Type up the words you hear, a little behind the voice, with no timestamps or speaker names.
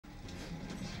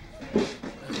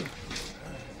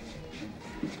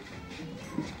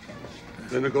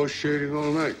They're negotiating all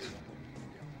night.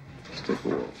 Let's take a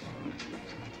walk.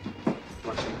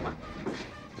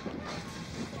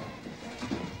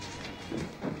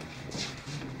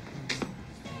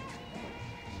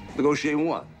 Negotiating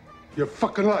what? Your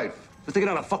fucking life. They're taking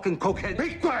out a fucking cokehead.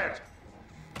 Be quiet!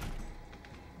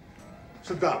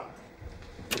 Sit down.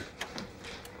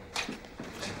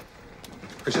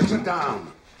 I said sit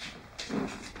down.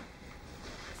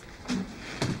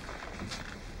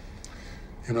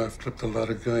 You know, I've clipped a lot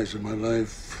of guys in my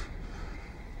life.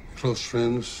 Close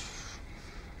friends.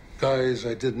 Guys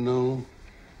I didn't know.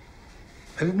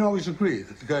 I didn't always agree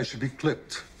that the guy should be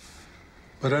clipped.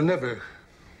 But I never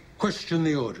questioned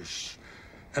the orders.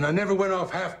 And I never went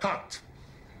off half-cocked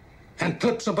and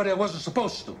clipped somebody I wasn't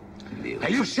supposed to. Now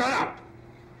you shut up!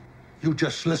 You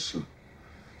just listen.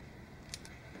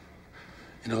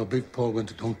 You know, Big Paul went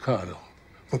to Don Carlo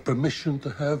for permission to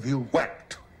have you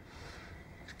whacked.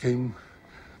 It came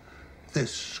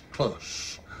this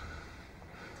close.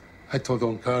 I told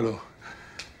Don Carlo,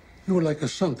 you were like a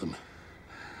son to me.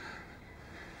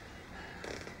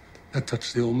 That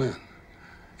touched the old man.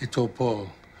 He told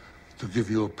Paul to give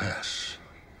you a pass.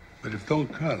 But if Don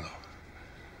Carlo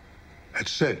had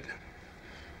said,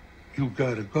 you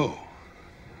gotta go,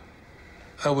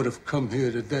 I would have come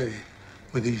here today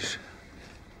with these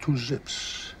 2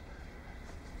 zips,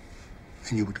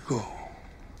 and you would go.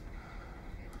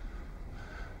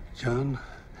 John,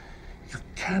 you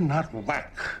cannot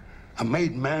whack a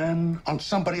made man on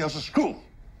somebody else's screw.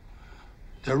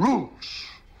 There are rules.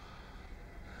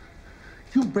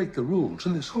 You break the rules,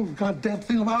 and this whole goddamn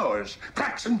thing of ours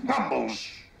cracks and crumbles.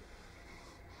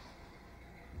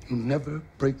 You never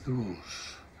break the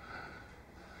rules.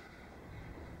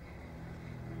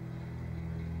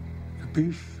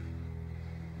 Capiche?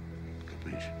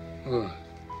 Capiche. All right.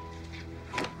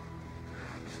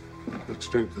 Let's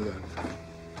drink to that.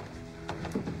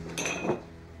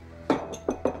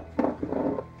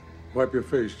 Wipe your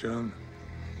face, John.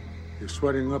 You're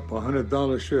sweating up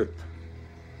 $100 shirt.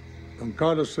 Don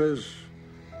Carlo says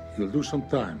you'll do some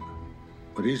time,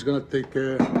 but he's gonna take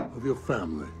care of your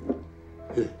family.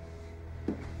 Here.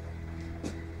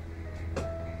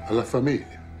 A la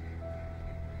Famiglia.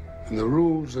 And the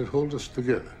rules that hold us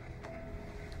together.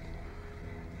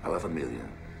 A la Famiglia.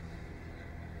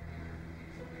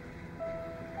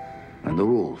 And the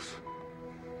rules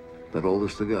that hold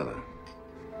us together.